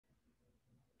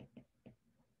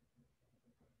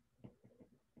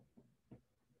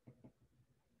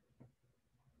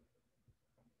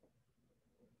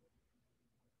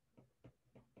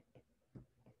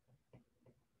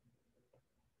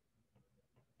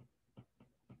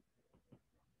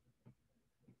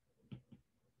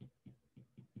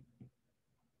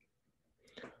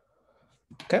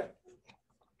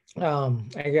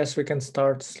I guess we can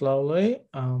start slowly.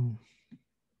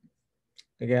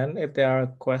 Again, if there are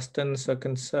questions or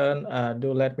concern,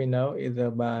 do let me know either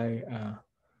by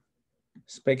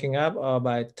speaking up or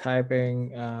by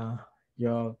typing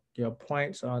your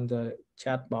points on the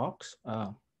chat box.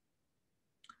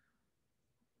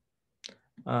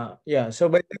 Yeah, so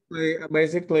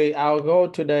basically our goal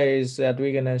today is that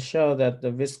we're gonna show that the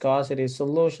viscosity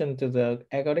solution to the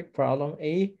ergodic problem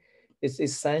E is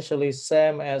essentially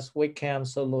same as Wickham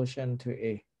solution to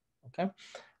E. Okay,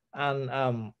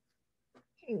 and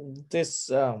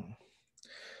this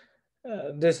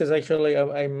this is actually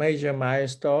a major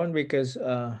milestone because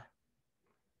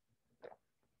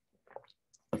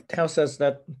it tells us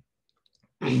that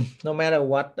no matter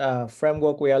what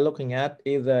framework we are looking at,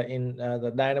 either in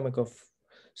the dynamic of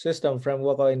system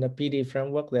framework or in the PD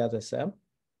framework, they are the same.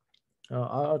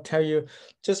 I'll tell you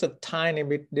just a tiny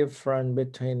bit different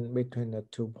between the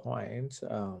 2 points.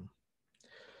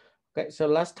 Okay, so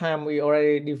last time we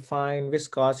already defined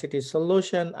viscosity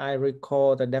solution. I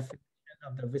recall the definition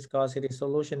of the viscosity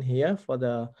solution here for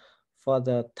the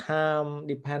time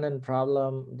dependent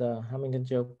problem, the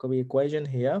Hamilton-Jacobi equation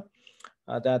here.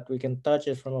 That we can touch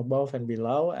it from above and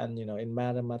below, and in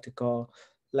mathematical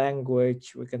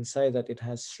language we can say that it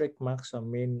has strict max or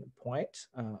mean points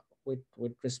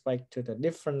with respect to the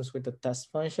difference with the test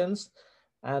functions.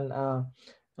 And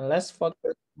let's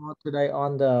focus more today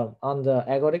on the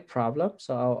ergodic problem.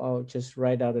 So I'll just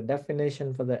write out the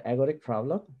definition for the ergodic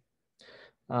problem.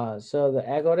 So the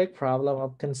ergodic problem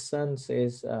of concerns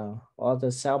is or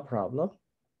the cell problem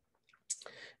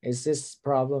is this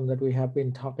problem that we have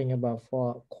been talking about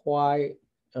for quite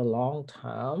a long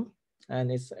time,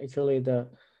 and it's actually the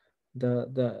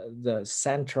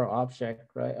central object,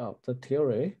 right, of the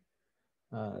theory.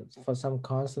 For some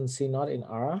constant C naught in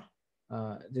R,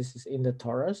 this is in the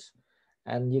torus,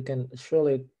 and you can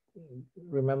surely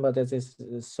remember that this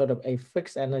is sort of a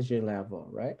fixed energy level,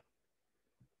 right?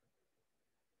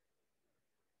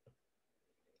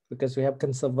 Because we have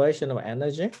conservation of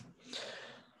energy.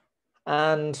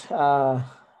 And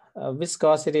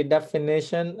viscosity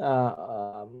definition,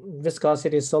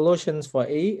 viscosity solutions for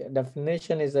E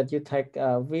definition is that you take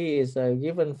V is a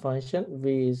given function,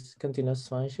 V is continuous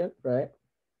function, right?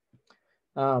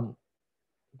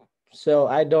 So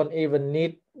I don't even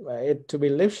need it to be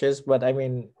Lipschitz, but I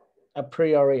mean, a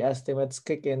priori estimates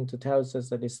kick in to tell us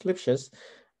that it's Lipschitz,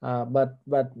 but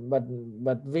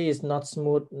V is not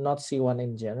smooth, not C1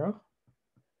 in general.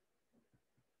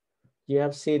 You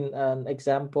have seen an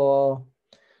example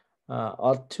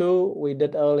or two we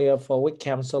did earlier for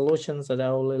Wickham solutions that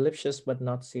are only Lipschitz but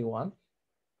not C1.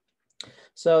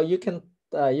 So you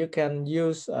can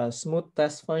use a smooth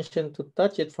test function to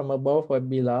touch it from above or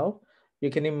below. You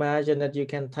can imagine that you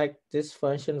can take this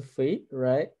function phi,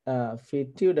 right? Phi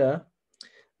tilde,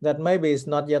 that maybe is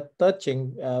not yet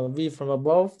touching V from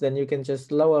above, then you can just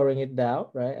lowering it down,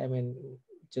 right? I mean,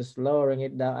 just lowering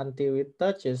it down until it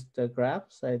touches the graph.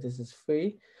 Say this is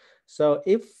phi. So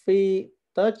if phi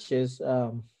touches,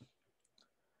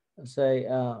 say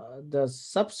the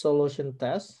sub-solution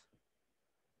test,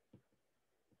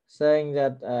 saying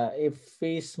that if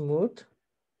phi smooth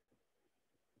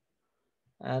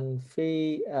and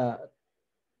phi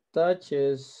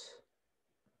touches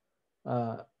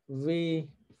V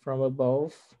from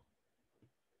above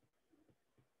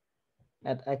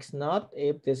at x naught,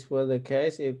 if this were the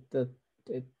case, if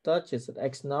it touches at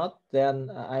x naught,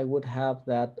 then I would have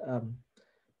that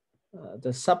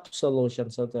the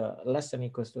sub-solution, so the less than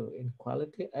equals to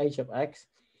inequality, h of x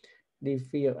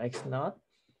dphi of x naught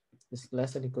is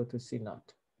less than equal to c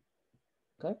naught.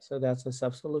 Okay, so that's the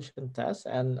sub-solution test.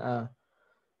 And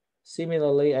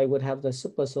similarly, I would have the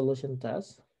super solution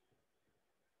test,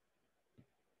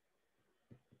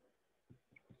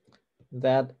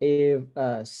 that if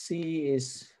C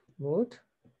is smooth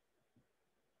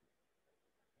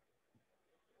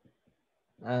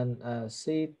and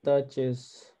C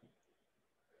touches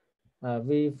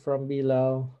V from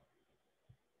below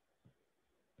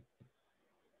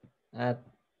at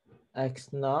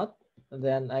x naught,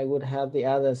 then I would have the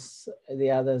other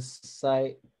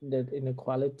side, the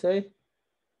inequality.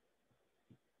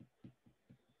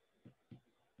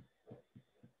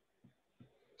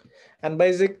 And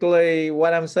basically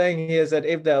what I'm saying here is that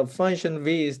if the function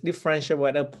V is differentiable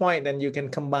at a point, then you can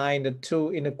combine the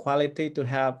two inequality to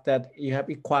have that you have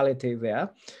equality there.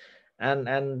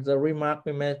 And the remark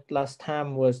we made last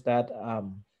time was that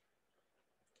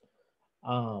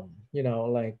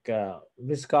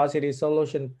viscosity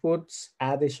solution puts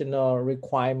additional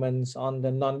requirements on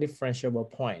the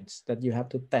non-differentiable points that you have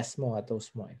to test more at those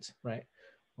points, right?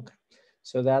 Okay.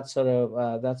 So that's sort of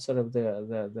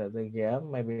the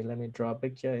game. Maybe let me draw a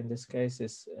picture. In this case,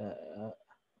 is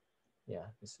yeah,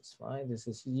 this is fine. This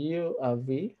is U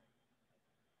V,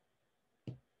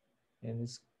 and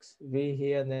it's V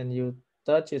here, and then you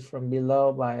touch it from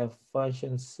below by a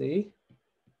function C.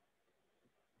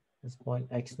 This point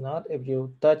x naught. If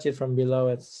you touch it from below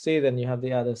at C, then you have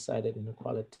the other sided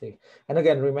inequality. And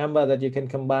again, remember that you can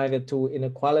combine the two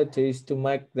inequalities to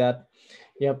make that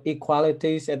you have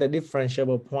equalities at the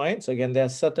differentiable point. So again, there are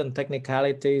certain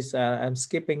technicalities I'm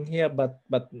skipping here, but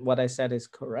what I said is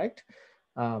correct.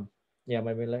 Yeah,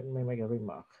 maybe let me make a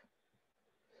remark.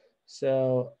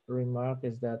 So remark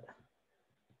is that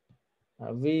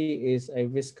V is a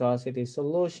viscosity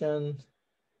solution.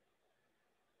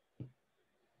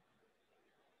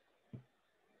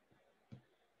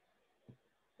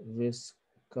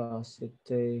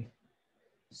 Viscosity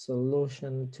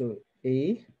solution to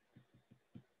E,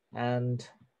 and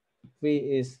V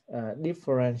is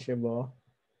differentiable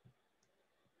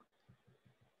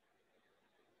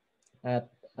at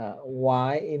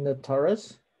Y in the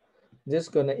torus. This is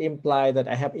going to imply that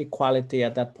I have equality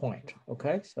at that point.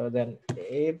 Okay, so then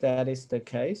if that is the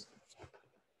case,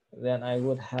 then I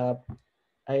would have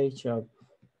H of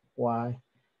Y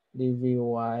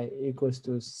dVy equals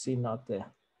to C naught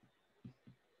there.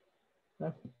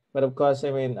 Okay? But of course,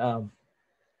 I mean,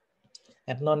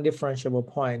 at non-differentiable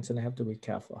points, and I have to be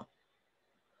careful.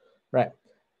 Right.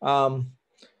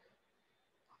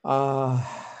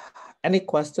 Any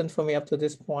questions for me up to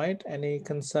this point? Any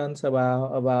concerns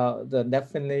about the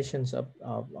definitions of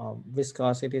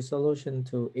viscosity solution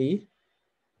to E?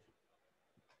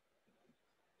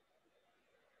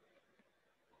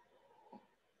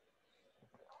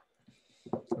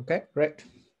 Okay, great.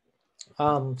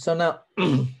 So now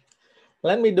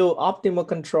let me do optimal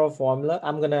control formula.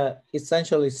 I'm gonna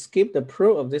essentially skip the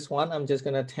proof of this one. I'm just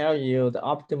gonna tell you the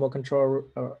optimal control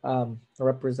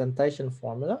representation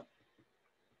formula.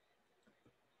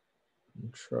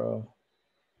 Control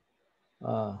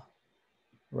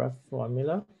ref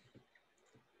formula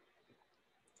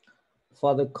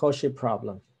for the Cauchy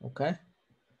problem. Okay.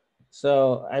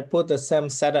 So I put the same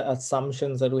set of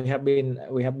assumptions that we have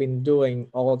been doing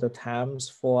all the times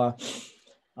for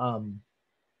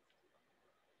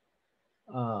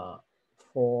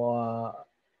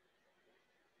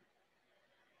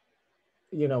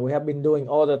you know, we have been doing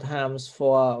all the times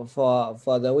for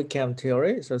the Wickham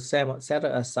theory. So same set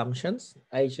of assumptions.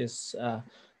 H is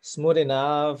smooth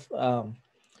enough,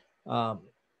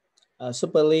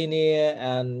 superlinear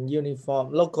and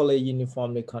uniform, locally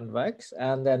uniformly convex.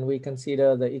 And then we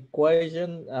consider the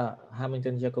equation,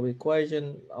 Hamilton-Jacobi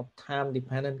equation of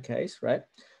time-dependent case, right?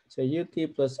 So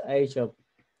ut plus h of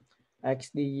x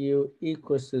du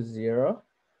equals to 0.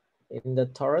 In the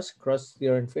torus cross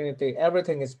 0 infinity,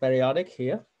 everything is periodic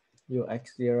here.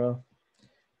 Ux0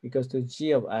 equals to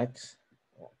g of x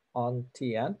on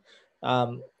Tn.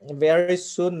 Very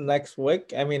soon next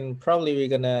week, I mean, probably we're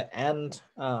gonna end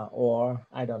or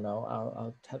I don't know,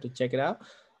 I'll have to check it out.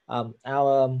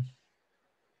 Our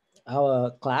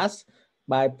class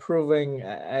by proving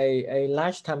a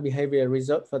large time behavior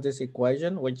result for this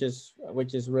equation, which is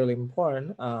really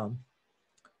important.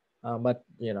 But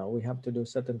you know, we have to do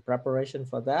certain preparation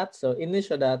for that. So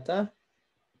initial data,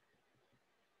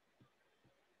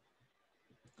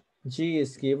 G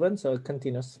is given, so a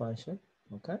continuous function.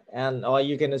 Okay, and or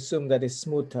you can assume that it's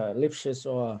smoother, Lipschitz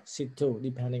or C2,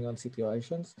 depending on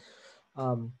situations.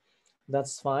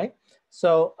 That's fine.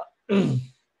 So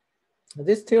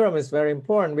this theorem is very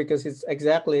important because it's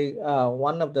exactly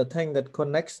one of the things that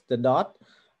connects the dot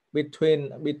between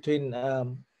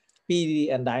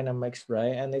PD and dynamics,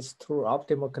 right? And it's through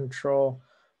optimal control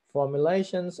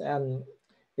formulations, and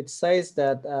it says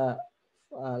that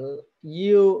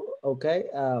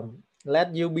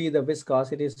let U be the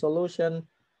viscosity solution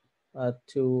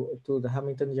to the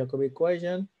Hamilton-Jacobi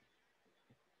equation.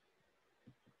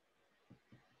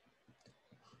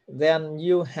 Then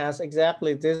U has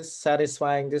exactly this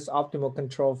satisfying this optimal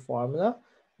control formula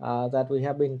that we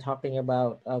have been talking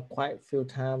about quite a few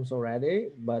times already,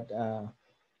 but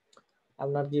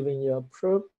I'm not giving you a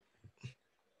proof.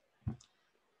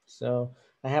 So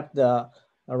I have the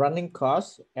running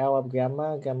cost, L of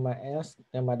gamma, gamma S,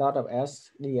 gamma dot of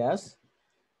S ds.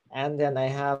 And then I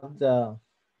have the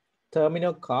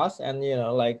terminal cost, and you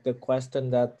know, like the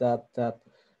question that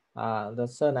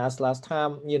Sun asked last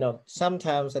time, you know,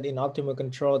 sometimes in optimal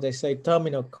control, they say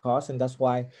terminal cost, and that's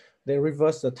why they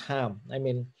reverse the time. I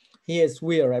mean, here it's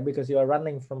weird, right? Because you are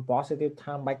running from positive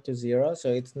time back to 0. So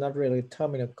it's not really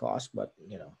terminal cost, but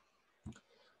you know,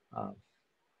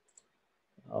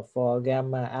 for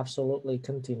gamma absolutely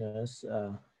continuous,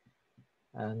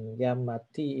 and gamma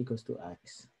t equals to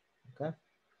x. Okay.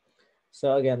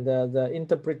 So again, the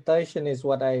interpretation is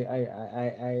what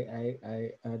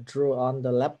I drew on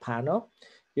the left panel.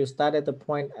 You start at the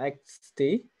point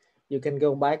xt. You can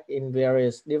go back in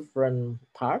various different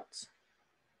parts.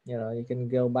 You know, you can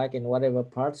go back in whatever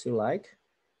parts you like.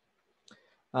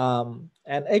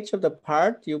 And each of the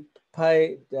part you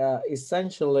pay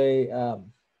essentially,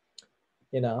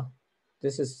 you know,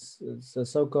 this is the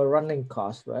so-called running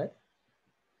cost, right?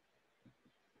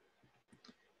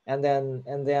 And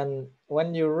then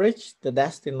when you reach the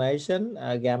destination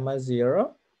gamma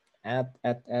zero at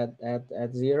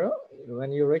zero,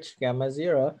 when you reach gamma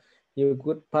zero, you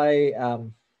could pay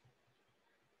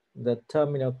the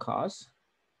terminal cost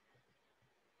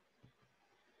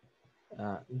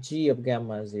g of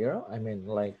gamma zero. I mean,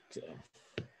 like,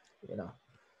 you know,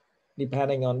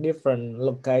 depending on different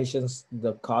locations,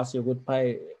 the cost you would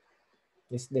pay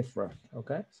is different.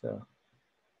 Okay,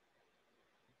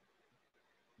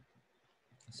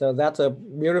 so that's a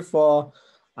beautiful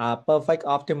perfect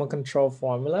optimal control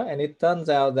formula, and it turns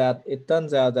out that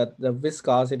the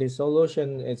viscosity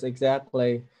solution is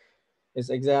exactly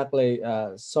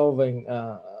solving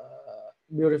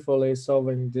beautifully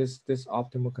solving this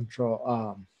optimal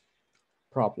control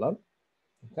problem.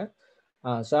 Okay,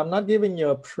 so I'm not giving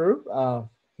you a proof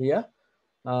here.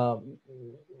 Of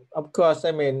course,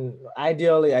 I mean,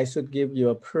 ideally I should give you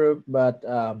a proof, but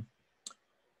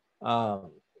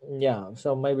yeah,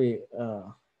 so maybe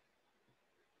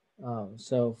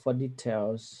so for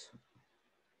details,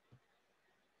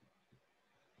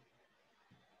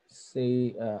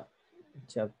 see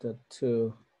chapter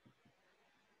 2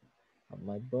 of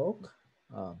my book.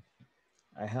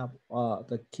 I have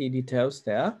the key details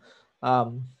there.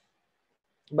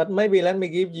 But maybe let me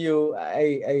give you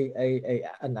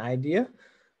an idea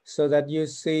so that you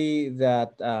see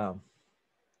that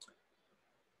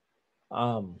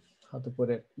how to put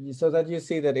it, so that you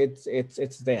see that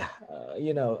it's there.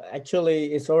 You know,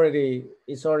 actually it's already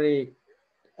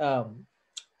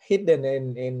hidden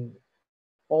in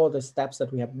all the steps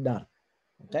that we have done.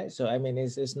 Okay, so I mean,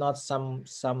 it's not something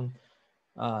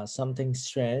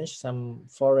strange, some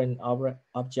foreign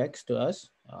objects to us.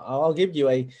 I'll give you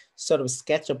a sort of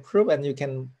sketch of proof, and you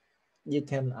can you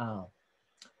can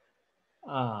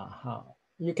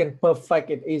perfect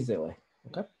it easily.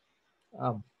 Okay,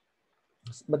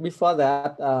 but before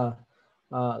that,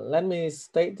 let me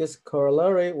state this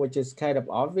corollary, which is kind of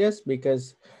obvious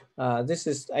because this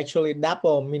is actually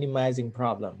double minimizing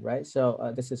problem, right?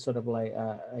 So this is sort of like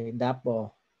a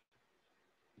double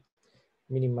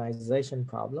minimization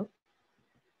problem.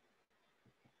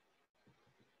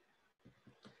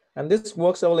 And this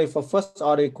works only for first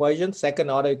order equation. Second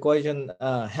order equation,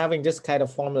 having this kind of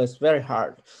formula is very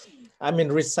hard. I mean,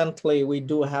 recently we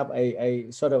do have a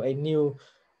sort of a new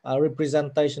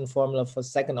representation formula for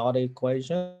second order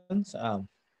equations.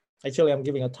 Actually, I'm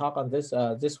giving a talk on this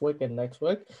this week and next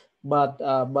week. But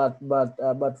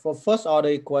for first order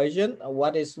equation,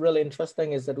 what is really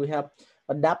interesting is that we have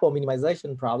a double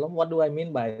minimization problem. What do I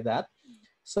mean by that?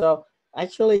 So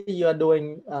actually, you are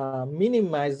doing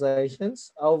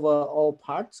minimizations over all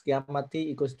parts, gamma t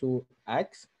equals to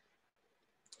x.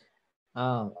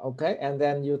 Okay, and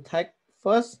then you take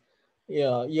first,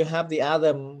 you have the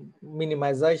other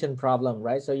minimization problem,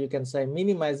 right? So you can say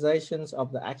minimizations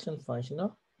of the action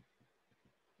functional.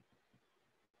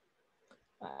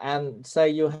 And say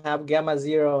you have gamma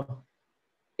zero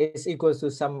is equals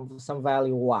to some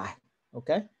value y,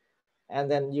 okay? And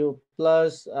then you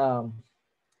plus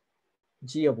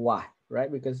g of y,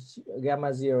 right? Because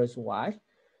gamma zero is y,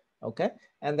 okay?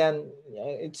 And then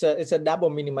it's a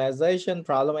double minimization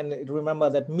problem, and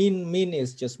remember that mean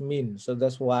is just mean, so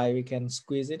that's why we can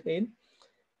squeeze it in.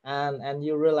 And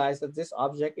you realize that this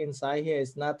object inside here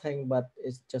is nothing but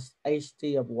it's just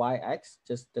ht of yx,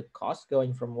 just the cost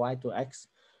going from y to x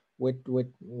with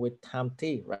time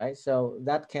t, right? So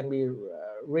that can be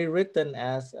rewritten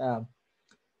as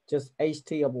just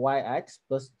ht of yx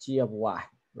plus g of y,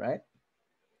 right?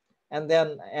 And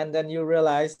then you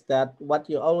realize that what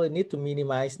you only need to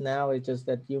minimize now is just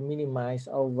that you minimize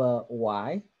over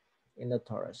y in the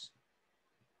torus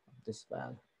of this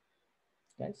value.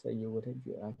 Okay, so you would have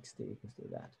your xt equals to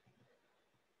that.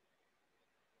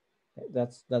 Okay,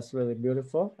 that's really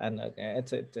beautiful, and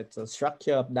it's a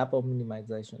structure of double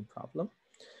minimization problem.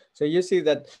 So you see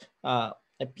that a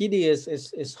PD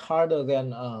is harder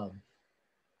than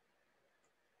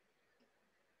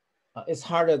it's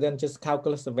harder than just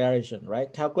calculus of variation,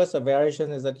 right? Calculus of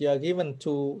variation is that you are given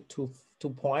two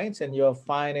points, and you're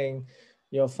finding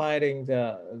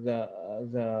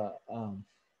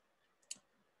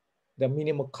the the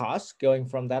minimal cost going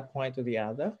from that point to the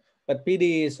other. But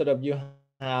PD is sort of, you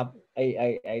have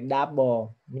a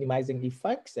double minimizing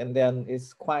effects, and then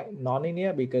it's quite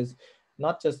nonlinear, because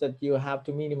not just that you have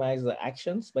to minimize the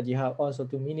actions, but you have also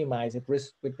to minimize it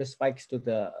with respect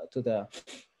uh, to the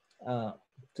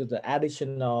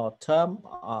additional term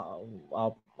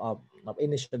of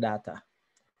initial data.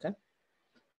 Okay,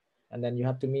 and then you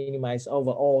have to minimize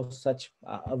overall such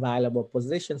available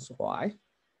positions Y.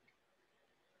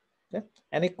 Okay,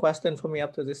 any question for me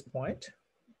up to this point?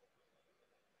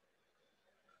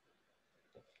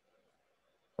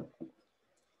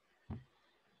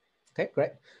 Okay,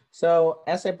 great. So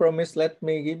as I promised, let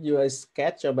me give you a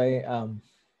sketch of a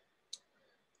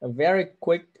very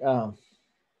quick,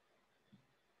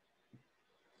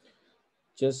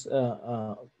 just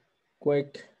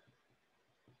quick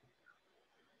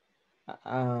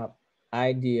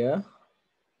idea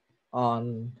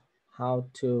on how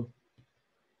to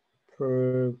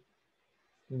prove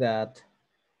that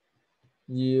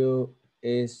U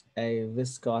is a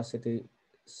viscosity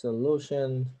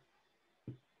solution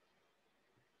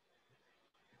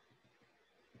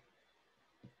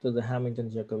to the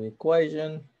Hamilton-Jacobi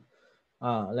equation.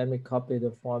 Let me copy the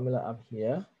formula up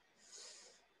here.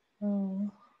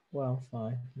 Well,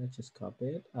 fine. Let's just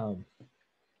copy it.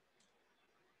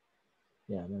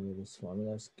 Yeah, maybe this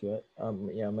formula is good.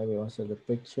 Yeah, maybe also the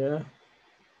picture.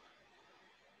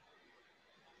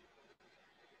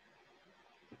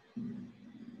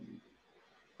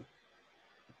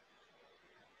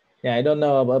 Yeah, I don't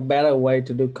know a better way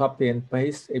to do copy and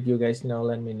paste. If you guys know,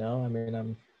 let me know. I mean,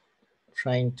 I'm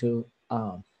trying to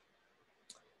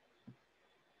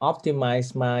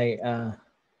optimize my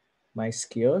my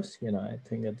skills. You know, I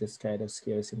think that this kind of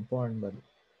skill is important, but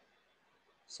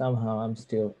somehow I'm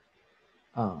still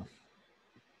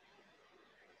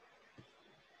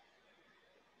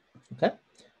okay.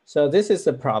 So this is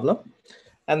the problem.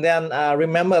 And then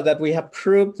remember that we have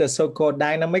proved the so-called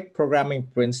dynamic programming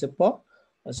principle.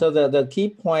 So the key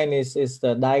point is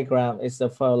the diagram is the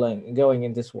following, going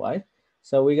in this way.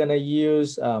 So we're gonna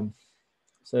use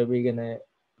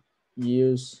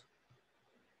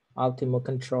optimal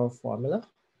control formula.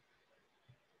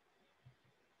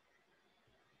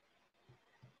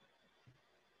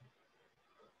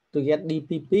 To get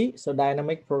DPP, so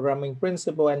dynamic programming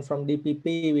principle, and from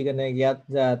DPP we're gonna get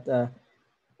that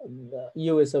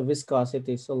U is a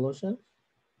viscosity solution.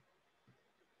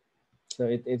 So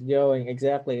it's going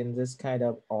exactly in this kind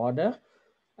of order,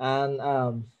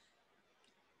 and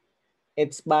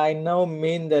it's by no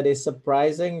means that it's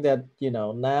surprising that, you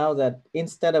know, now that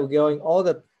instead of going all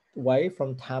the way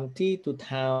from time t to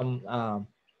time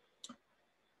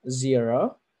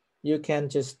 0, you can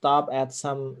just stop at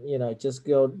some, you know, just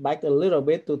go back a little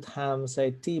bit to time,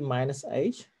 say, t minus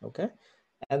h, okay?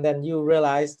 And then you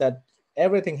realize that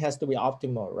everything has to be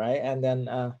optimal, right? And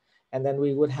then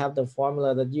we would have the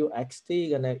formula that uxt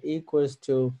gonna equals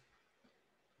to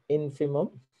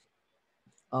infimum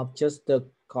of just the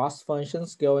cost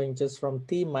functions going just from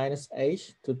t minus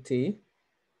h to t,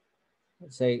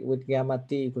 say with gamma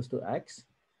t equals to x,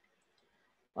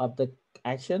 of the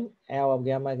action L of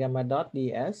gamma gamma dot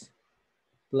ds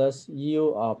plus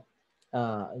u of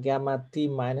gamma t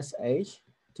minus h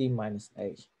t minus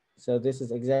h. So this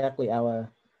is exactly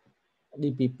our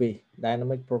DPP,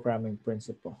 dynamic programming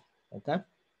principle. Okay.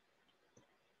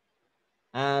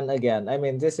 And again, I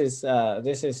mean, this is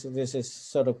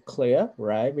sort of clear,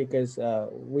 right? Because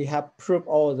we have proved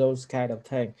all those kind of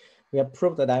things. We have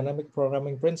proved the dynamic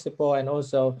programming principle, and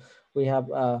also we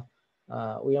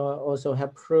also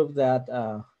have proved that.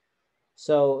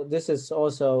 So this is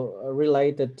also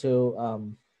related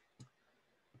to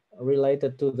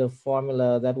the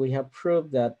formula that we have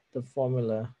proved that the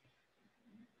formula,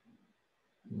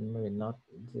 maybe not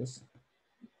this,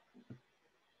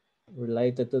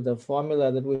 related to the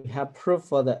formula that we have proved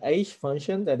for the h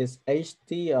function, that is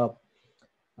ht of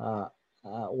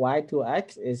y to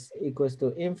x is equals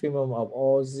to infimum of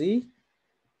all z,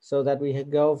 so that we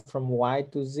go from y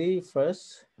to z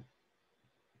first.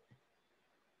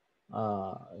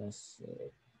 Let's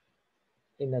see,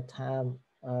 in the time,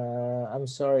 I'm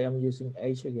sorry, I'm using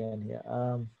h again here.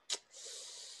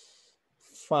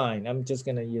 Fine, I'm just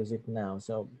gonna use it now.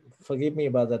 So forgive me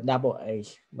about the double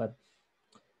h, but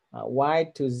y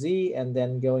to z, and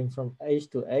then going from h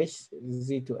to h,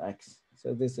 z to x.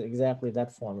 So this is exactly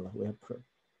that formula we have proved.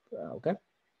 Okay.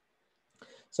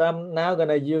 So I'm now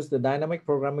gonna use the dynamic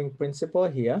programming principle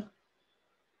here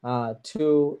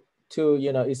to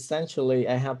you know, essentially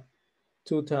I have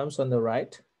two terms on the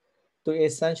right to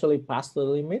essentially pass the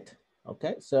limit.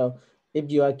 Okay. So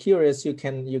if you are curious, you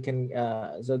can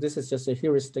so this is just a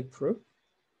heuristic proof.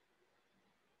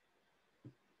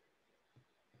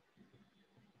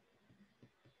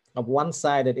 of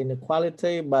one-sided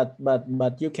inequality, but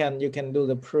you can do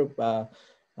the proof.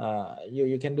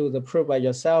 You can do the proof by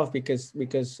yourself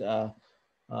because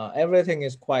everything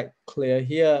is quite clear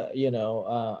here. You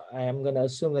know, I am going to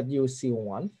assume that U is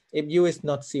C1. If U is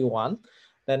not C1,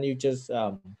 then you just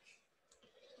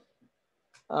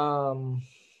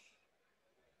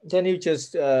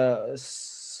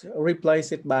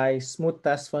replace it by smooth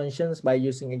test functions by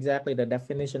using exactly the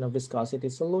definition of viscosity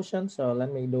solution. So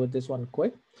let me do this one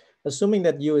quick. Assuming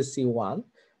that U is C1,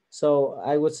 so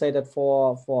I would say that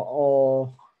for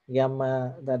all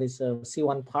gamma that is a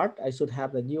C1 part, I should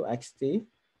have that U xt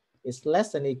is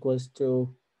less than equals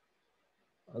to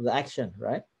the action,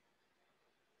 right?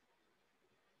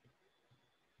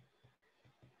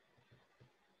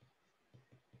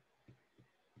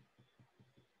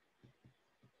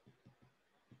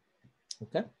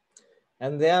 Okay,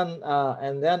 and then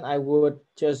I would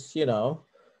just, you know,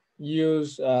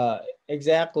 use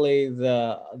exactly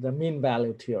the mean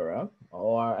value theorem,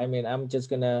 or I mean, I'm just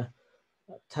gonna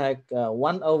take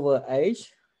 1 over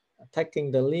h,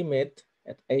 taking the limit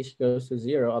at h goes to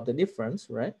 0 of the difference,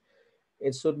 right?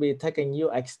 It should be taking u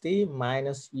xt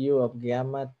minus u of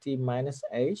gamma t minus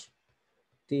h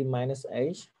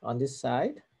on this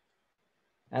side,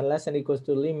 and less than equals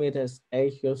to limit as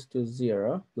h goes to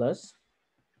 0 plus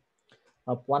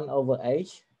of 1 over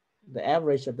h, the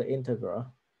average of the integral.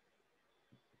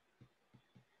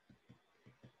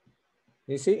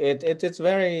 You see, it's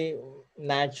very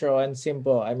natural and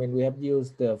simple. I mean, we have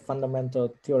used the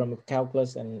fundamental theorem of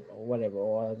calculus and whatever,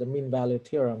 or the mean value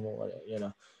theorem, or whatever, you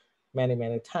know,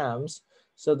 many times.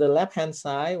 So the left-hand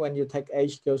side, when you take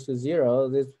h goes to 0,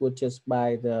 this would just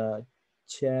by the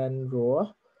chain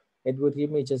rule, it would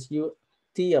give me just u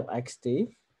t of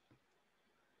xt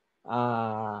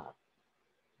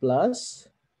plus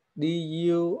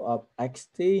du of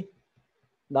xt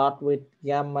dot with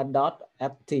gamma dot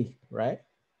ft, right?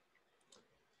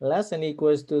 Less than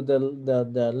equals to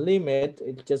the limit,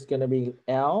 it's just going to be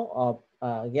L of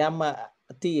gamma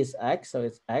t is x, so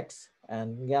it's x,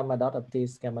 and gamma dot of t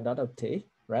is gamma dot of t,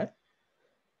 right?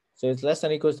 So it's less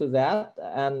than equals to that.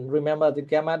 And remember, the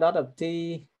gamma dot of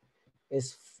t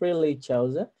is freely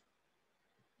chosen,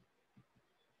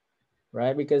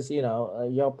 right? Because, you know,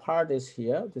 your part is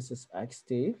here. This is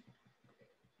xt.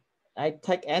 I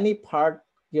take any part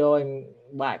going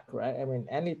back, right? I mean,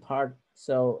 any part.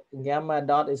 So gamma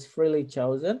dot is freely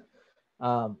chosen.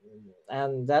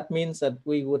 And that means that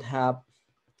we would have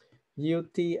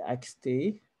ut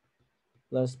xt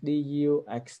plus du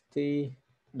xt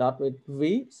dot with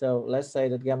v. So let's say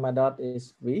that gamma dot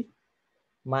is v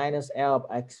minus L of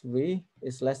xv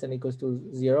is less than equals to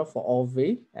 0 for all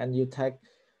v. And you take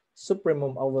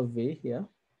supremum over v here.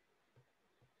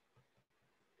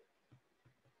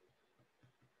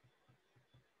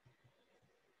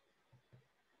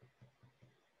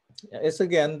 It's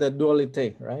again the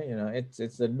duality, right? You know,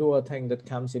 it's the dual thing that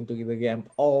comes into the game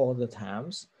all the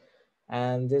times.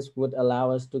 And this would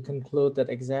allow us to conclude that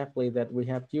exactly that we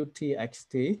have ut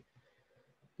xt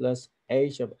plus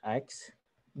h of x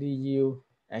du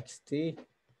xt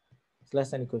is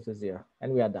less than equal to 0.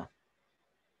 And we are done.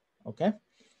 Okay,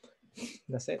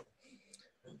 that's it.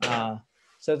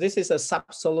 So this is a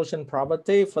sub-solution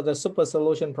property. For the super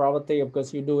solution property, of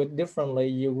course, you do it differently.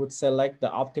 You would select the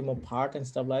optimal part and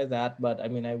stuff like that. But I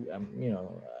mean, you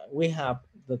know, we have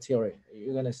the theory.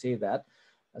 You're going to see that.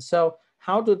 So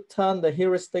how to turn the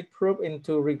heuristic proof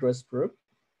into rigorous proof?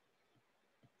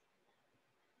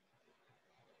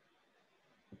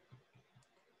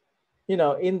 You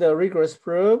know, in the rigorous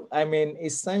proof, I mean,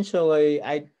 essentially,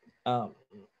 I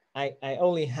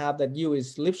only have that U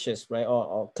is Lipschitz, right,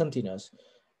 or continuous.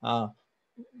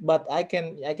 But I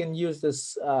can use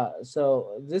this.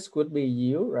 So this could be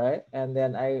U, right, and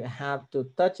then I have to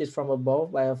touch it from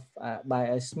above by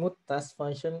a smooth test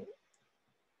function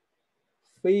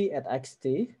phi at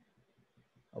xt.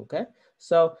 Okay,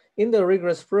 so in the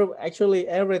rigorous proof, actually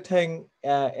everything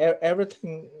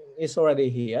everything is already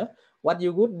here. What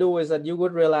you would do is that you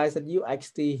would realize that U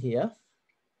xt here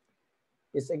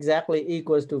is exactly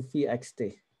equals to phi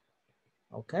xt.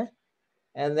 Okay,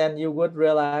 and then you would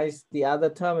realize the other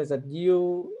term is that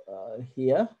U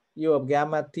here, U of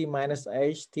gamma t minus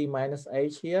h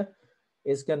here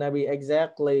is going to be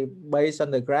exactly based on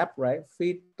the graph, right?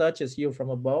 Phi touches U from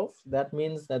above. That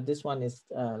means that this one is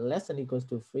less than equals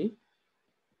to phi.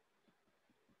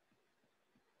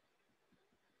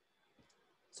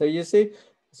 So you see,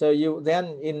 so you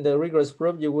then in the rigorous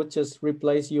proof, you would just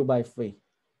replace U by phi.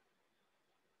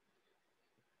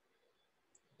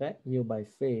 Okay, U by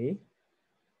phi,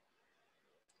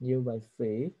 U by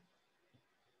phi,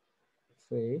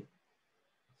 phi.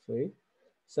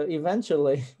 So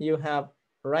eventually you have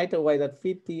right away that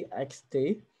Vt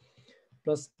xt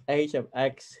plus h of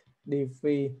x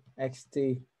dv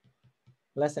xt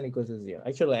less than or equal to 0.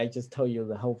 Actually, I just told you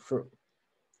the whole proof.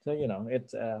 So, you know,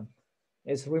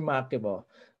 it's remarkable.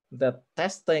 The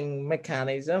testing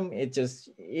mechanism, it just,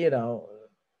 you know,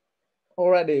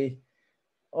 already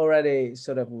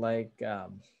sort of like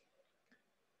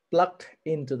plugged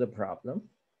into the problem.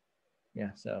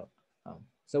 Yeah, so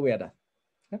we are done.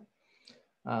 Okay.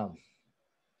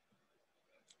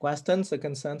 Questions or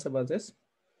concerns about this?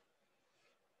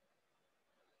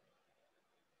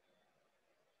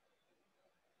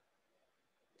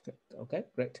 Okay,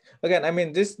 great. Again, I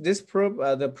mean, this proof,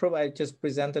 the proof I just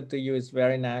presented to you is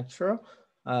very natural.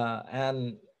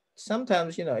 And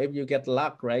sometimes, you know, if you get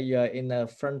luck, right, you're in a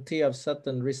frontier of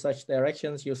certain research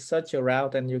directions, you search a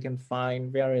route and you can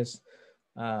find various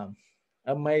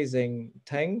amazing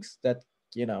things that,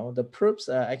 you know, the proofs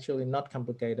are actually not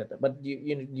complicated, but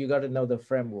you got to know the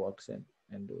frameworks and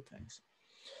do things.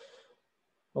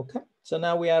 Okay, so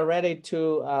now we are ready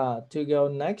to go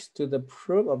next to the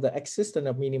proof of the existence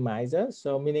of minimizer.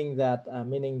 So meaning that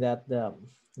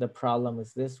the problem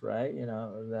is this, right? You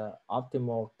know, the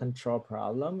optimal control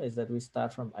problem is that we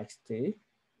start from xt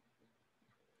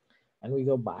and we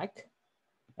go back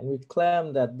and we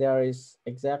claim that there is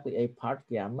exactly a part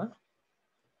gamma.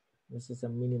 This is a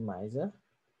minimizer.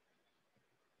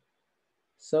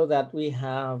 So that we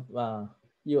have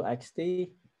uxt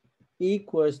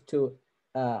equals to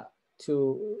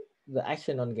the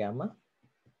action on gamma.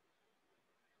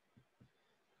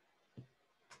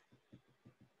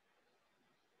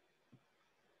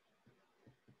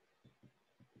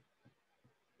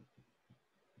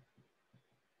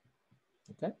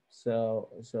 Okay, so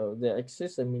there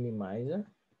exists a minimizer,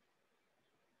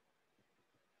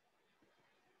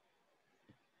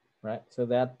 right? So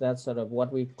that's sort of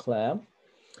what we claim.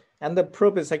 And the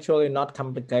proof is actually not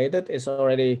complicated. It's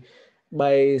already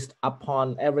based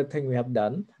upon everything we have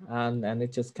done, and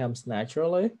it just comes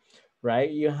naturally, right?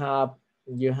 You have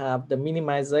the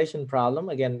minimization problem.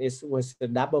 Again, it was the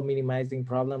double minimizing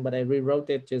problem, but I rewrote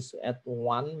it just at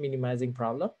one minimizing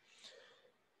problem.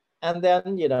 And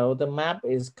then, you know, the map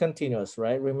is continuous,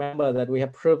 right? Remember that we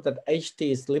have proved that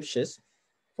HT is Lipschitz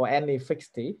for any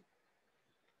fixed T.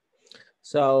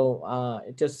 So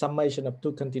it's just summation of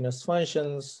two continuous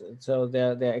functions. So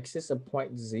there exists a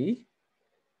point Z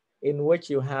in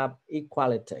which you have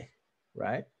equality,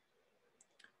 right?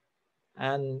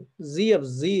 And Z of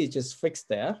Z is just fixed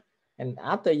there. And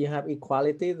after you have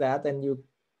equality, then you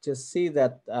just see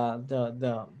that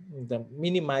the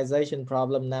minimization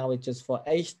problem now is just for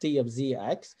HT of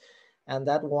ZX. And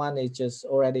that one is just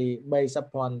already based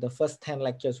upon the first 10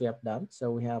 lectures we have done.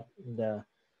 So we have the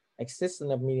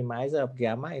existence of minimizer of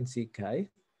gamma in CK.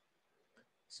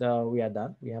 So we are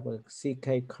done. We have a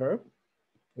CK curve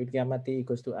with gamma t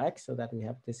equals to x, so that we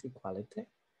have this equality.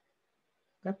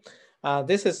 Okay.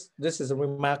 This is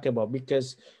remarkable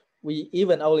because we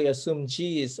even only assume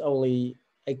G is only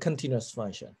a continuous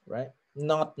function, right?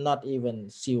 Not even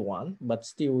C1, but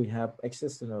still we have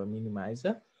existence of a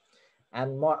minimizer.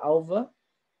 And moreover,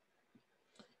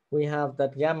 we have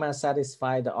that gamma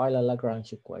satisfy the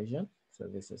Euler-Lagrange equation. So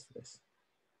this is this.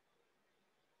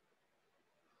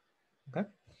 Okay.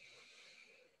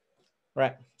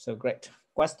 Right, so great.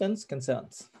 Questions,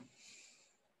 concerns?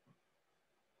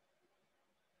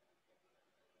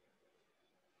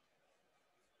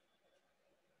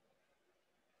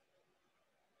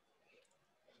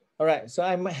 All right, so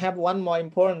I have one more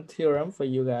important theorem for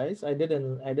you guys. I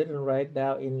didn't write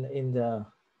down in the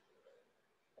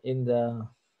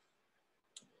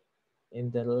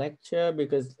lecture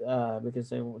because I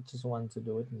just want to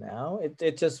do it now.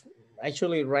 It just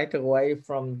actually right away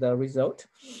from the result.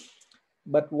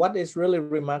 But what is really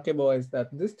remarkable is that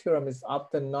this theorem is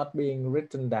often not being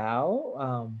written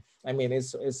down. I mean,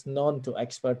 it's known to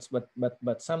experts,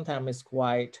 but sometimes it's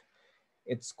quite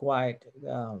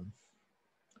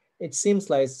it seems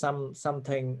like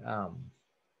something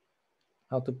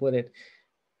how to put it.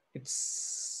 It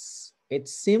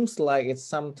seems like it's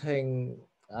something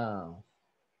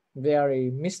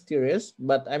very mysterious,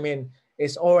 but I mean,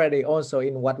 it's already also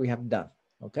in what we have done.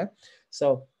 Okay,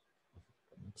 so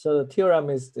the theorem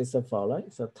is the following.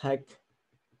 So take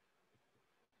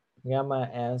gamma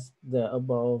as the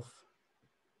above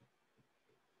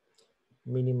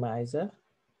minimizer.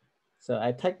 So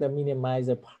I take the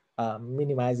minimizer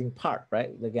minimizing part,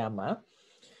 right, the gamma,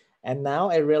 and now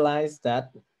I realize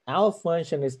that our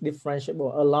function is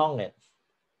differentiable along it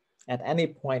at any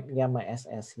point gamma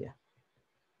SS here.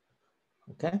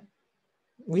 Okay,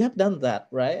 we have done that,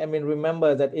 right? I mean,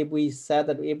 remember that if we said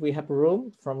that if we have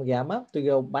room from gamma to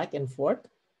go back and forth,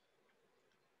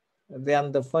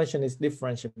 then the function is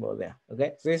differentiable there.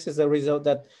 Okay, so this is a result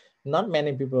that not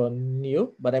many people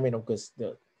knew, but I mean, of course,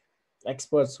 the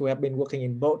experts who have been working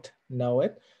in both know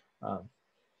it.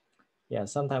 Yeah,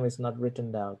 sometimes it's not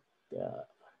written down.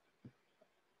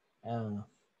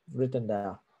 Written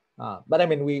down. But I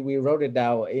mean, we wrote it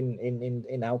down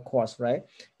in our course, right?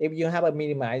 If you have a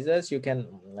minimizers, you can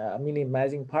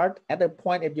minimizing part at a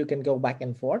point, if you can go back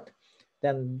and forth,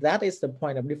 then that is the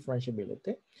point of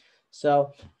differentiability.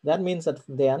 So that means that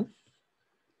then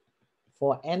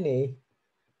for any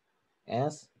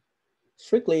s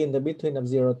strictly in the between of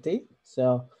 0 t,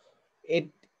 so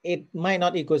it might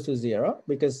not equals to 0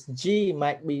 because g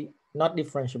might be not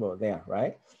differentiable there,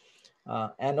 right?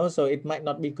 And also it might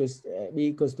not be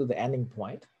equals to the ending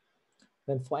point.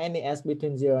 Then for any s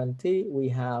between 0 and t, we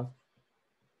have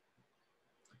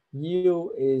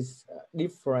u is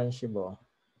differentiable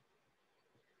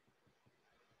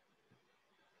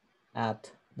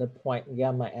at the point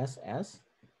gamma ss.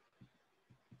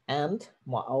 And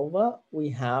moreover, we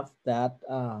have that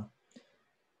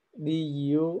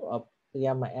du of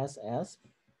gamma ss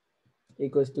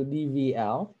equals to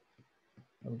dvl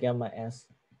of gamma s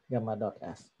gamma dot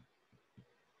s.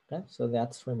 Okay, so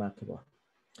that's remarkable.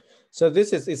 So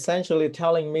this is essentially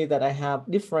telling me that I have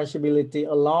differentiability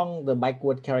along the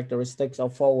backward characteristics or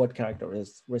forward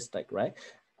characteristic, right?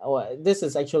 This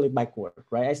is actually backward,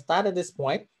 right? I started this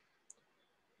point.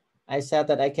 I said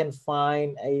that I can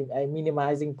find a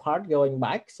minimizing part going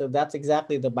back. So that's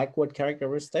exactly the backward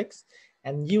characteristics.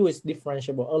 And U is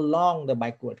differentiable along the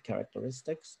backward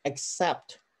characteristics,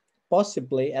 except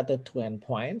possibly at the two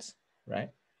endpoints,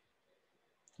 right?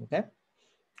 Okay,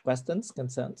 questions,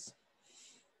 concerns?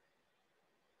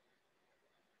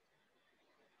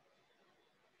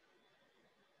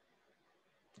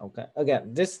 Okay,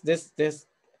 again,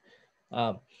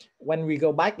 when we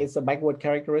go back, it's a backward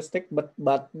characteristic,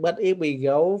 but if we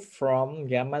go from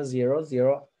gamma 0,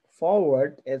 0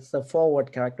 forward, it's a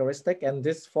forward characteristic, and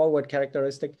this forward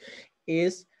characteristic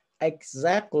is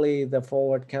exactly the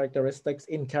forward characteristics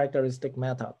in characteristic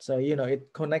method. So, you know,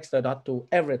 it connects the dot to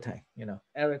everything, you know,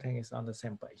 everything is on the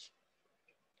same page.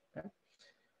 Okay.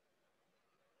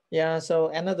 Yeah, so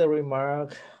another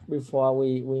remark before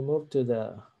we move to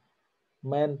the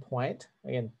main point.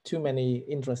 Again, too many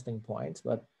interesting points,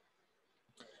 but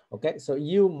okay, so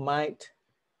you might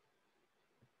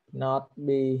not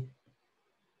be,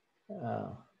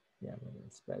 yeah, maybe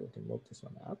it's better to move this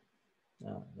one up.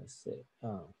 Let's see.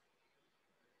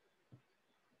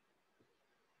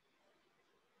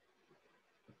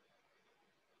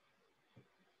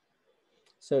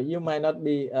 So you might not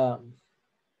be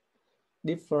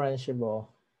differentiable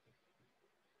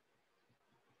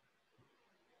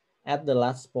at the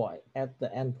last point, at the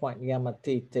endpoint gamma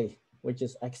t, which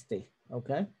is xt,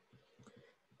 okay?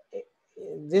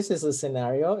 This is a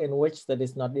scenario in which that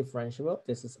is not differentiable.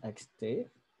 This is xt.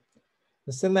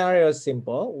 The scenario is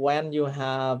simple. When you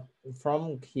have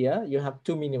from here, you have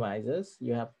two minimizers.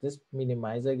 You have this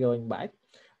minimizer going back,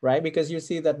 right? Because you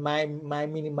see that my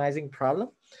minimizing problem,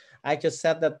 I just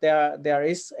said that there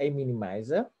is a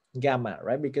minimizer gamma,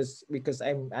 right? Because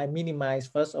I minimize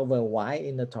first over y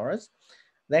in the torus.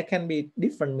 There can be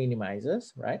different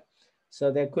minimizers, right?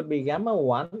 So there could be gamma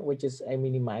 1, which is a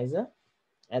minimizer,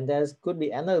 and there could be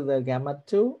another gamma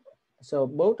 2. So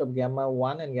both of gamma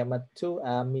 1 and gamma 2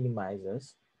 are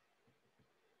minimizers.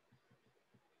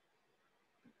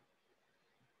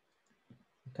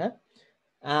 Okay,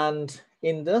 and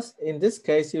in this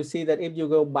case, you see that if you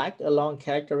go back along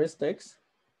characteristics,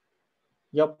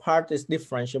 your part is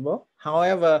differentiable.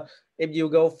 However, if you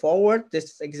go forward, this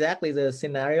is exactly the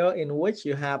scenario in which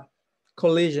you have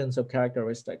collisions of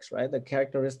characteristics, right? The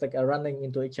characteristics are running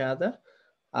into each other.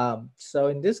 So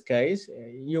in this case,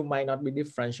 you might not be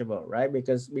differentiable, right?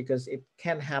 Because it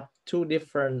can have two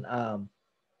different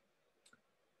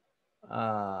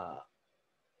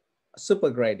super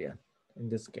gradient. In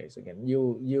this case, again,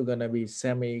 you're gonna be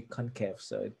semi-concave,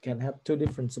 so it can have two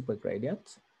different super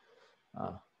gradients.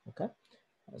 Okay,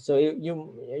 so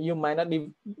you might not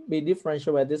be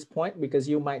differential at this point because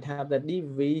you might have the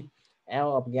dv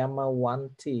L of gamma 1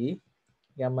 t,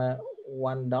 gamma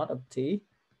 1 dot of t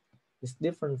is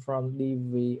different from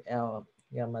dv L of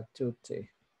gamma 2 t,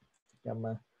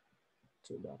 gamma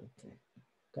 2 dot of t.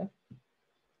 Okay,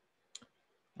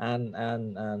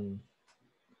 and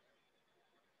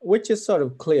which is sort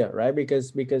of clear, right?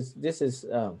 Because this is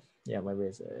yeah, maybe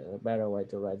it's a better way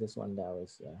to write this one down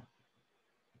is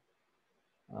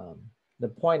the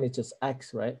point is just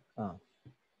x, right?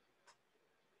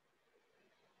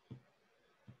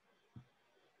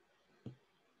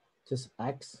 just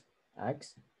x.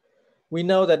 We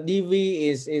know that dv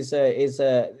is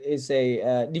a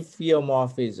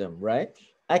diffeomorphism, right?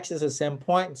 X is the same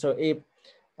point. So if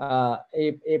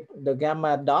the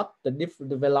gamma dot, the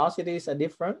velocities are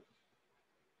different,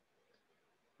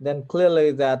 then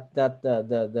clearly that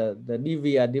the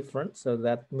dv are different. So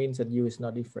that means that u is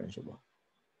not differentiable.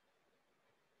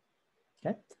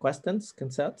 Okay, questions,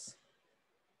 concerns?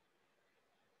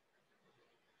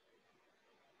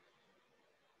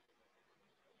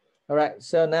 All right,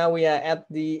 so now we are at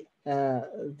the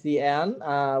end.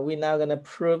 We're now going to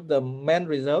prove the main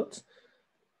result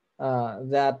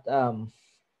that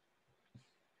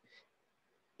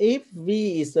if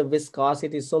V is the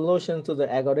viscosity solution to the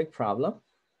ergodic problem,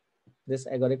 this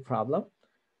ergodic problem,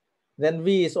 then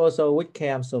V is also a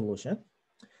Whitcomb solution.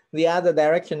 The other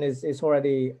direction is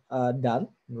already done,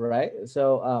 right?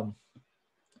 So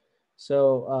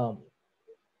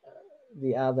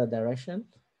the other direction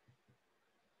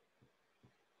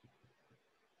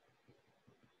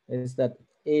is that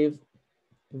if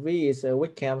V is a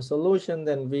Whitcomb solution,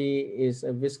 then V is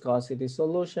a viscosity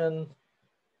solution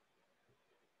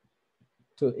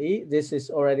to E. This is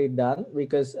already done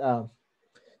because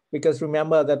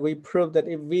remember that we proved that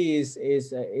if V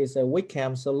is a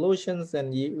Whitcomb solution,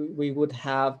 then we would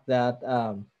have that.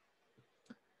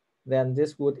 Then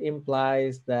this would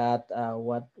imply that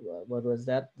what was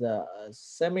that, the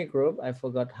semi-group, I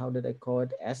forgot how did I call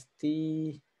it,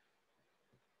 ST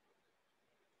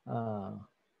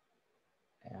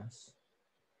S,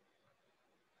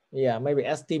 yeah, maybe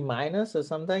ST minus or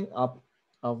something of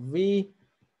V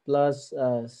plus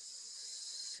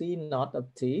C naught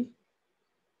of T.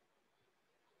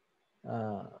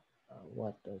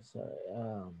 What is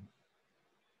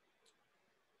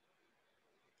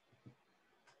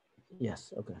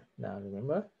yes, okay, now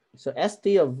remember. So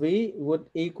ST of V would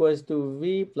equals to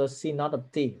V plus C naught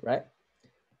of T, right?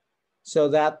 So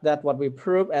that what we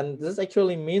prove, and this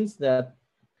actually means that,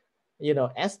 you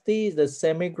know, ST, the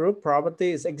semi-group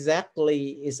property, is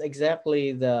exactly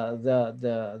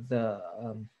the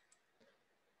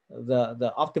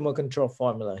optimal control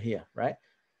formula here, right?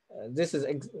 This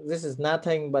is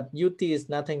nothing but UT is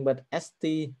nothing but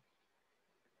ST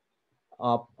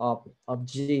of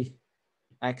G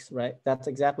X, right? That's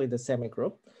exactly the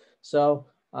semi-group. So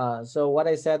so what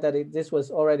I said that this was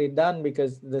already done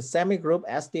because the semi-group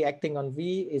ST acting on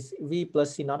V is V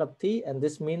plus C naught of T, and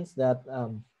this means that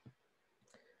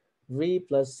V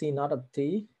plus C naught of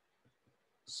T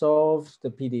solves the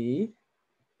PDE.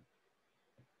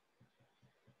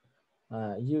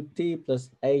 UT plus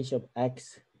H of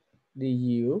X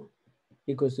du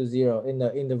equals to 0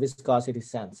 in the viscosity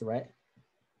sense, right?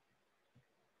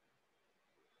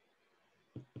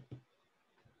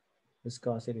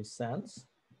 Viscosity sense.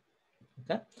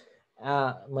 Okay.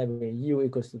 Maybe U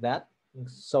equals to that,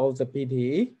 solves the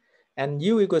PDE, and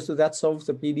U equals to that solves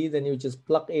the PDE, then you just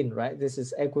plug in, right? This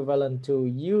is equivalent to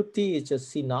UT is just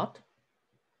C naught.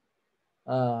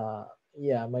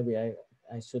 Yeah, maybe I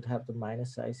should have the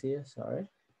minus size here, sorry.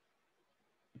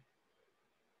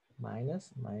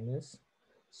 Minus.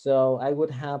 So I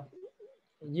would have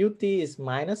UT is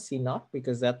minus C naught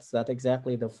because that's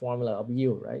exactly the formula of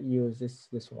U, right? U is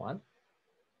this one.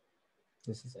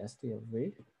 This is ST of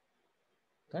V.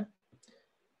 Okay.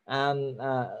 And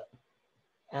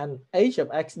H of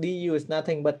X du is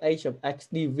nothing but H of X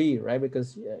dV, right?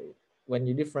 Because when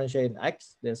you differentiate in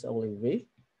X, there's only V.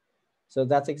 So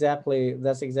that's exactly the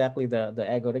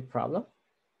ergodic problem,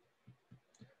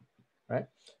 right?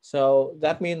 So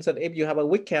that means that if you have a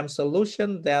Whitcomb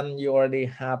solution, then you already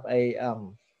have a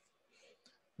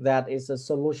that is a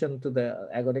solution to the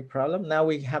ergodic problem. Now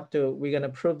we're gonna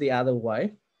prove the other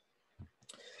way.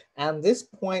 And this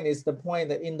point is the point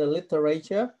that in the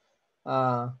literature,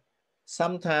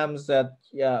 sometimes that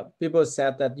people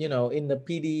said that, you know, in the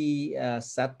PD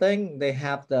setting, they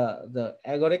have the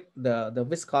ergodic, the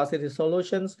viscosity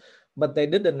solutions, but they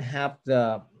didn't have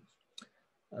the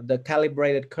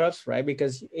calibrated curves, right?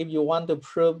 Because if you want to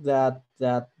prove that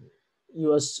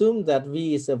you assume that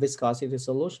V is a viscosity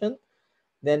solution,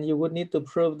 then you would need to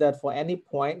prove that for any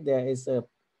point there is a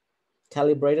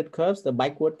calibrated curves, the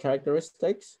backward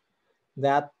characteristics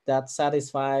that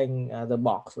satisfying the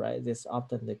box, right? This is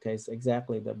often the case,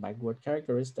 exactly the backward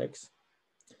characteristics.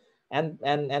 And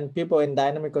people in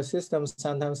dynamical systems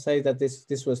sometimes say that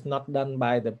this was not done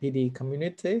by the PD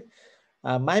community.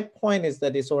 My point is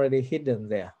that it's already hidden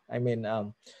there. I mean,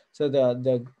 so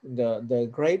the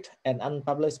great and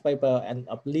unpublished paper and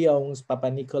of Lyons,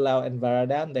 Papanicolaou, and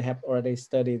Varadan, they have already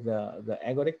studied the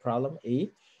ergodic problem E,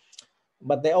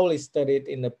 but they only studied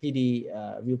in the PD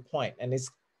viewpoint, and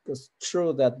it's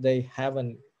true that they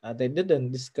haven't they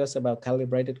didn't discuss about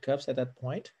calibrated curves at that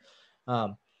point.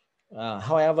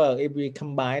 However, if we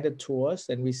combine the tools,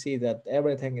 then we see that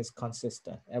everything is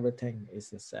consistent, everything is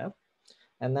the same.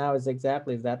 And now it's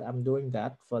exactly that. I'm doing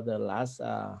that for the last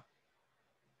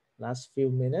few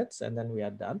minutes, and then we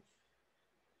are done.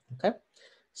 Okay.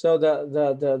 So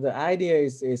the idea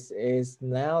is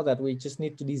now that we just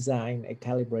need to design a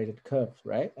calibrated curve,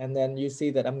 right? And then you see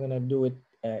that I'm gonna do it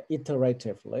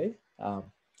iteratively.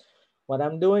 What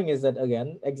I'm doing is that,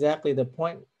 again, exactly the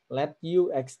point, let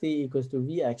u xt equals to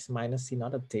vx minus c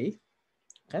naught of t.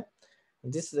 Okay.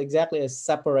 And this is exactly a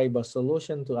separable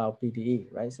solution to our PDE,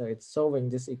 right? So it's solving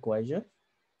this equation.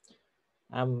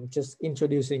 I'm just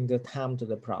introducing the time to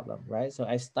the problem, right? So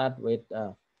I start with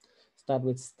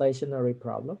stationary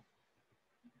problem.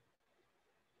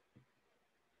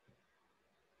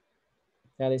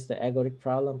 That is the algorithmic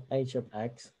problem, h of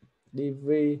x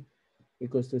dv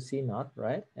equals to c naught,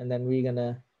 right? And then we're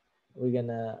gonna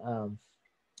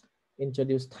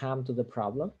introduce time to the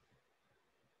problem.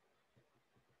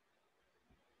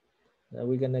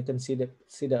 We're gonna consider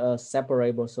a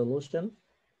separable solution.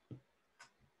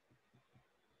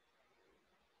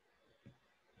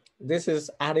 This is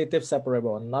additive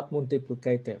separable, not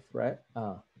multiplicative, right?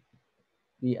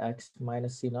 Vx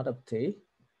minus c naught of t.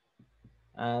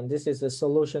 And this is the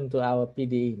solution to our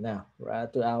PDE now,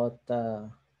 right? To our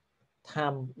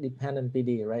time dependent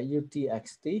PDE, right?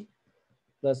 utxt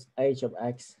plus h of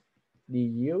x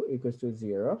du equals to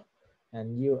 0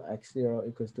 and ux0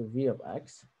 equals to v of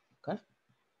x. Okay.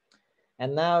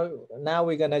 And now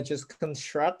we're gonna just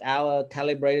construct our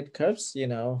calibrated curves, you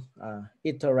know,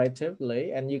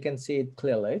 iteratively, and you can see it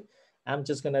clearly. I'm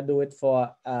just gonna do it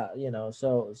for, you know,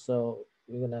 so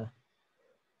we're gonna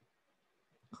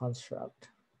construct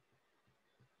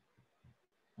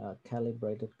a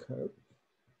calibrated curves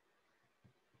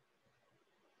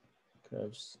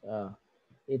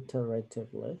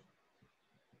iteratively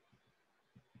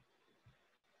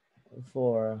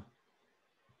for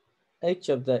each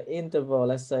of the interval,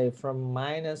 let's say from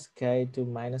minus k to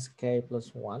minus k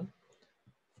plus 1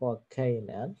 for k in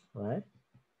n, right?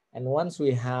 And once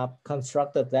we have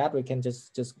constructed that, we can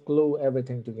just glue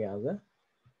everything together.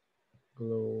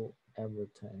 Glue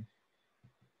everything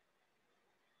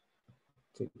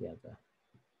together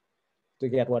to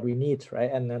get what we need,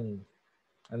 right? And then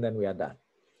we are done.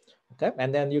 Okay,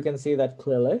 and then you can see that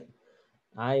clearly.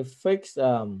 I fixed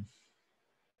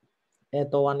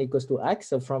eta1 equals to x.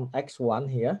 So from x1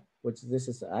 here, which this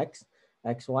is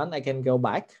x1, I can go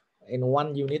back in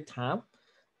 1 unit time.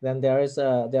 Then there is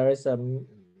a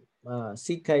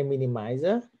CK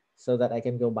minimizer so that I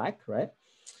can go back, right?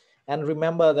 And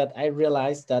remember that I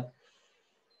realized that,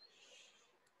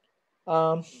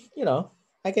 you know,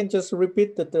 I can just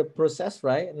repeat the process,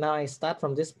 right? Now I start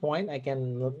from this point. I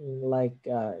can like,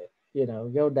 you know,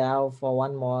 go down for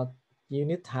 1 more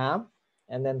unit time.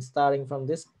 And then starting from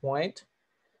this point,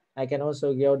 I can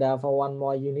also go down for 1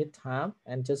 more unit time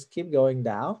and just keep going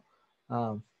down.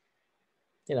 You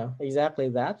know, exactly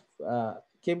that.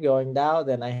 Keep going down,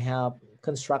 then I have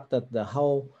constructed the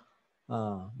whole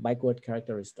backward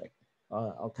characteristic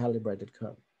or calibrated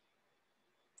curve.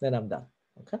 Then I'm done.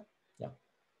 Okay. Yeah.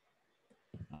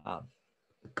 Yeah.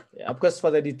 Of course,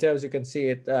 for the details, you can see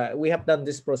it. We have done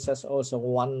this process also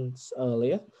once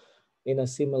earlier in a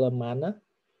similar manner.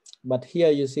 But here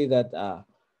you see that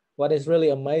what is really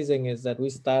amazing is that we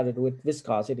started with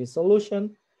viscosity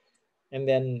solution, and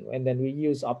then we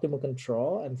use optimal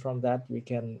control, and from that we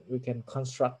can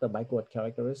construct the backward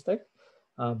characteristic.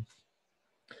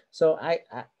 So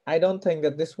I don't think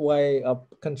that this way of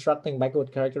constructing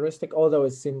backward characteristic, although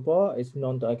it's simple, it's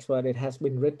known to expert, it has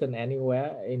been written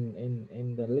anywhere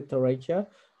in the literature.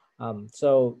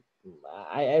 So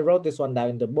I wrote this one down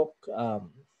in the book,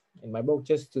 in my book,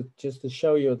 just to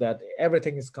show you that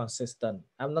everything is consistent.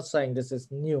 I'm not saying this is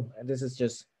new, this is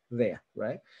just there,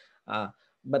 right?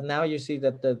 But now you see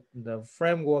that the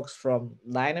frameworks from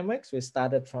dynamics, we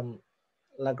started from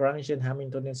Lagrangian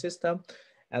Hamiltonian system,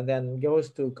 and then goes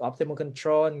to optimal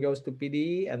control and goes to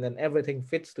PDE, and then everything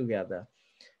fits together.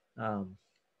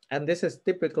 And this is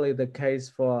typically the case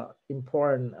for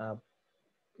important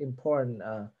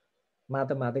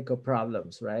mathematical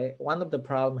problems, right? One of the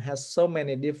problem has so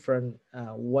many different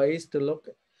ways to look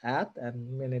at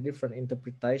and many different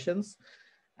interpretations,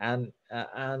 and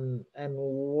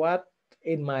what,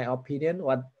 in my opinion,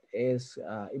 what is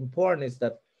important is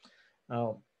that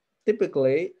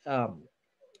typically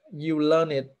you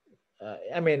learn it.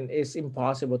 I mean, it's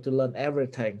impossible to learn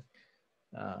everything,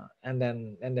 and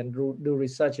then do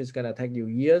research is gonna take you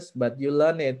years, but you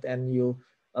learn it and you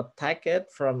attack it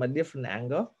from a different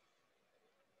angle.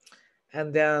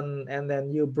 and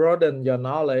then you broaden your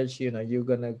knowledge. You know, you're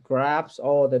gonna grasp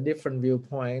all the different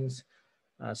viewpoints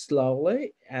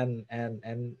slowly, but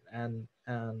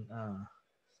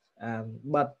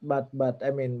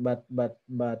I mean,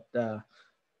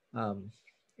 um,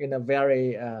 in a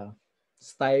very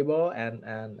stable and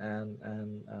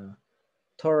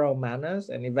thorough manners,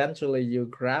 and eventually you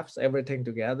grasp everything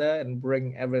together and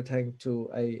bring everything to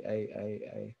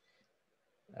a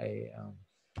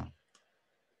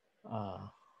uh,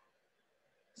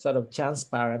 sort of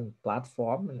transparent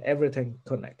platform, and everything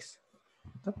connects.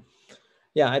 Okay.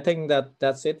 Yeah, I think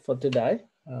that's it for today.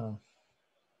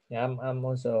 Yeah, I'm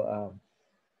also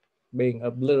being a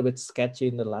little bit sketchy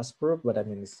in the last group, but I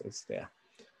mean, it's there.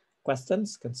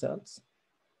 Questions, concerns?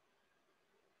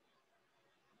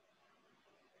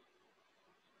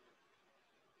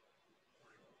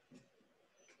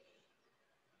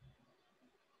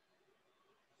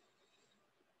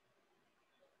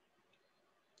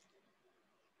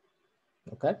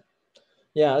 Okay.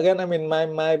 Yeah, again, I mean,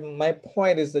 my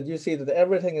point is that you see that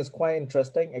everything is quite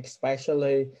interesting,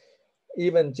 especially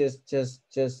even just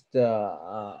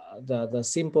the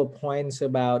simple points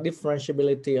about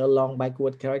differentiability along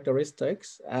backward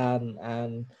characteristics,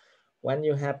 and when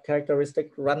you have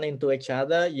characteristics run into each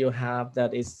other, you have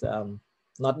that is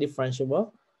not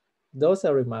differentiable. Those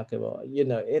are remarkable. You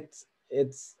know, it's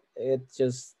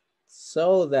just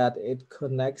so that it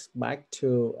connects back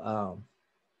to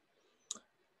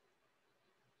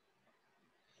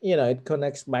you know, it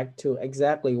connects back to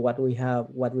exactly what we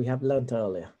have learned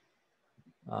earlier.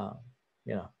 Uh,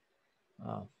 you know,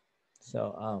 uh,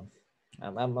 so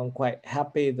I'm quite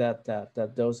happy that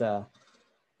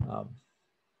um,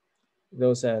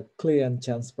 those are clear and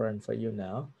transparent for you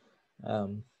now,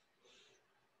 um,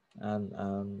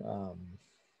 and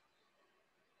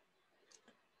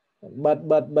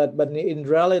but in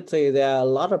reality there are a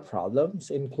lot of problems,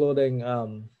 including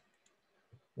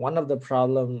one of the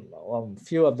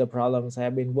few of the problems I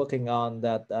have been working on,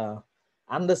 that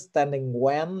understanding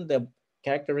when the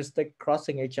characteristic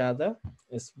crossing each other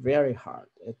is very hard.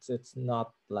 It's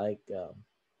not like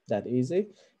that easy.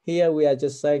 Here we are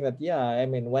just saying that, yeah, I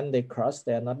mean, when they cross,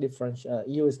 they are not different.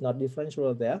 U is not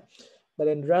differentiable there, but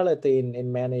in reality,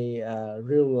 in many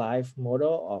real life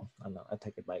model, or no, I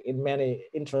take it back, in many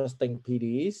interesting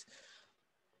PDEs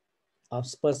of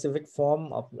specific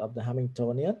form of the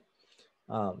Hamiltonian,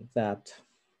 that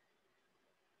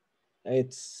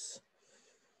it's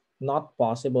not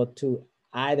possible to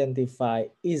identify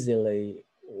easily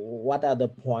what are the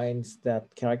points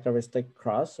that characteristic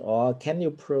cross, or can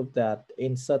you prove that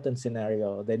in certain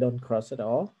scenario they don't cross at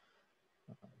all?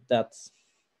 That's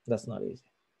not easy.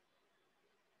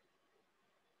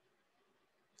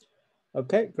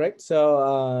 Okay, great.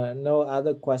 So no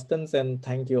other questions, and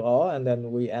thank you all. And then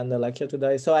we end the lecture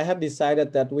today. So I have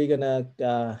decided that we're gonna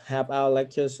have our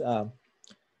lectures.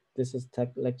 This is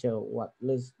tech lecture what?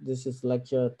 This is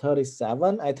lecture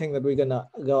 37. I think that we're gonna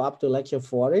go up to lecture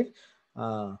 40.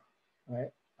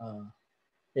 Right.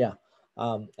 Yeah.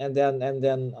 And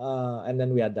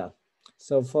then we are done.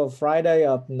 So for Friday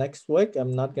of next week,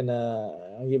 I'm not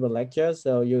gonna give a lecture,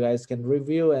 so you guys can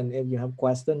review, and if you have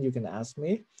questions, you can ask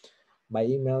me by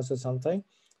emails or something,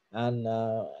 and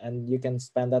you can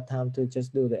spend that time to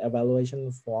just do the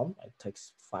evaluation form. It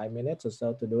takes 5 minutes or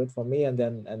so to do it for me, and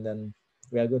then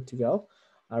we are good to go.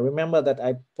 Remember that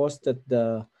I posted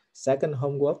the second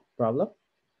homework problem,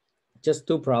 just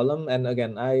 2 problem, and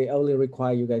again, I only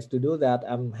require you guys to do that.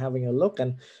 I'm having a look,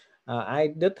 and I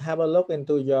did have a look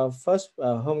into your first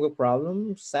homework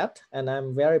problem set, and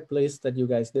I'm very pleased that you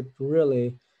guys did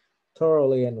really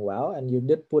thoroughly and well, and you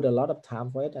did put a lot of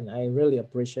time for it, and I really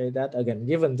appreciate that. Again,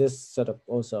 given this sort of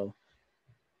also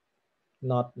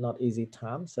not easy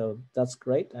time, so that's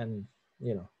great, and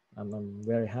you know, I'm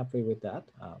very happy with that.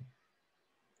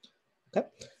 Okay,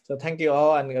 so thank you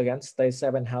all, and again, stay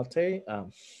safe and healthy.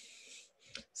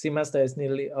 Semester is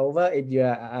nearly over. If you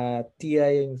are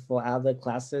TAing for other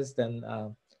classes, then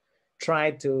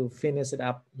try to finish it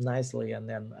up nicely, and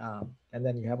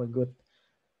then you have a good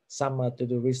summer to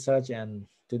do research and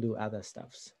to do other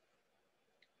stuffs.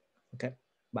 Okay,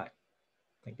 bye.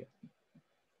 Thank you.